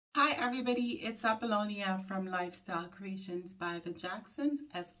Hi everybody, it's Apollonia from Lifestyle Creations by the Jacksons.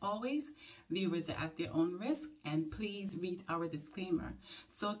 As always, viewers are at their own risk, and please read our disclaimer.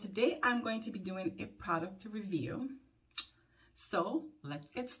 So today I'm going to be doing a product review. So let's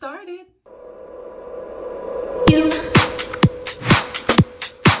get started.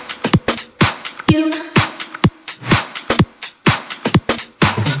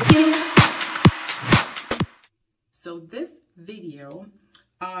 So this video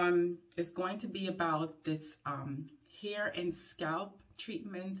is going to be about this hair and scalp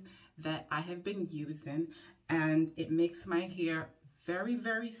treatment that I have been using, and it makes my hair very,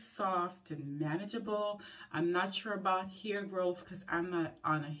 very soft and manageable. I'm not sure about hair growth because I'm not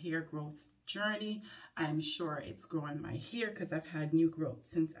on a hair growth journey. I'm sure it's growing my hair because I've had new growth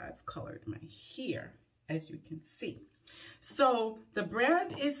since I've colored my hair, as you can see. So the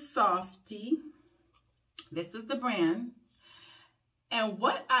brand is Softee. This is the brand. And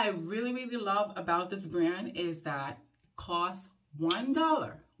what I really, really love about this brand is that it costs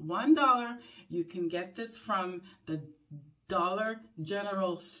 $1. $1. You can get this from the Dollar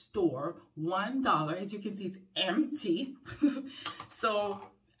General store. $1. As you can see, it's empty. So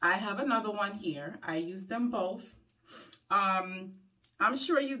I have another one here. I use them both. I'm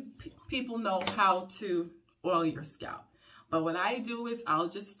sure you people know how to oil your scalp. But what I do is I'll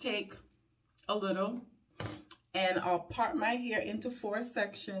just take a little and I'll part my hair into 4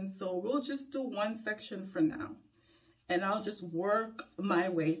 sections. So we'll just do 1 section for now. And I'll just work my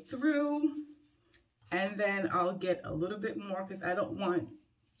way through. And then I'll get a little bit more because I don't want,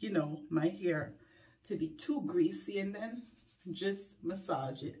 my hair to be too greasy, and then just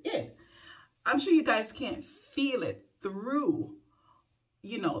massage it in. I'm sure you guys can't feel it through,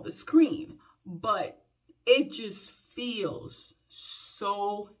 the screen, but it just feels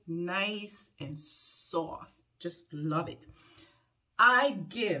so nice and soft. Just love it. I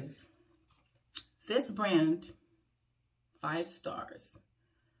give this brand 5 stars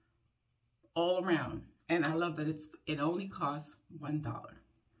all around, and I love that it only costs $1.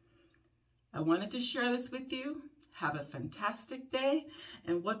 I wanted to share this with you. Have a fantastic day,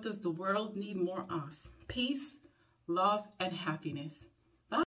 and what does the world need more of? Peace, love, and happiness.